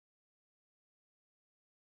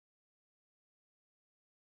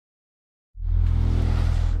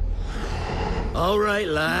All right,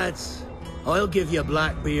 lads. I'll give you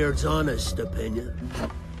Blackbeard's honest opinion.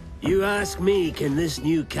 You ask me, can this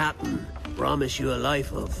new captain promise you a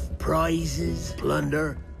life of prizes,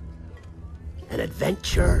 plunder, and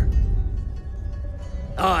adventure?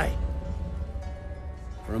 Aye.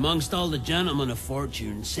 For amongst all the gentlemen of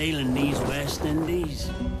fortune sailing these West Indies,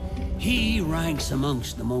 he ranks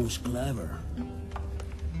amongst the most clever.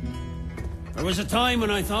 There was a time when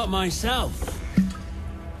I thought myself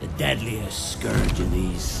the deadliest scourge of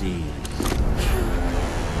these seas.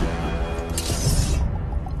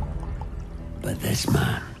 But this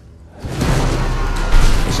man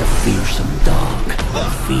is a fearsome dog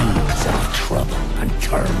that feeds off trouble and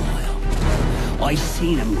turmoil. I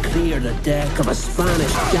seen him clear the deck of a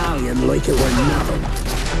Spanish galleon like it were nothing.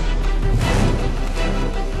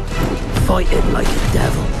 Fighting like a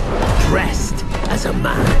devil, dressed as a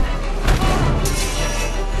man.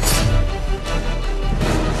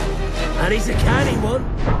 And he's a canny one.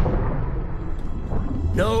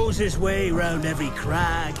 Knows his way round every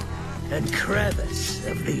crag and crevice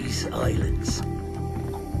of these islands.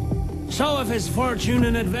 So if it's fortune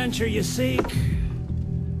and adventure you seek,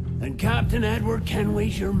 then Captain Edward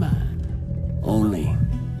Kenway's your man. Only,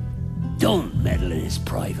 don't meddle in his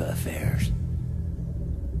private affairs.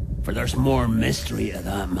 For there's more mystery to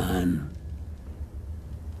that man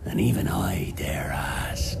than even I dare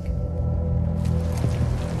ask.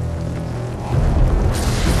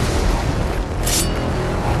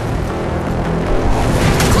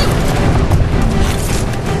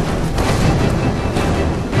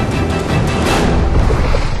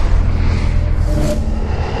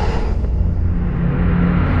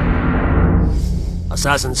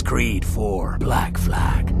 Assassin's Creed 4 Black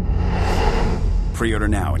Flag. Pre-order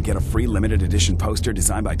now and get a free limited edition poster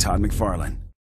designed by Todd McFarlane.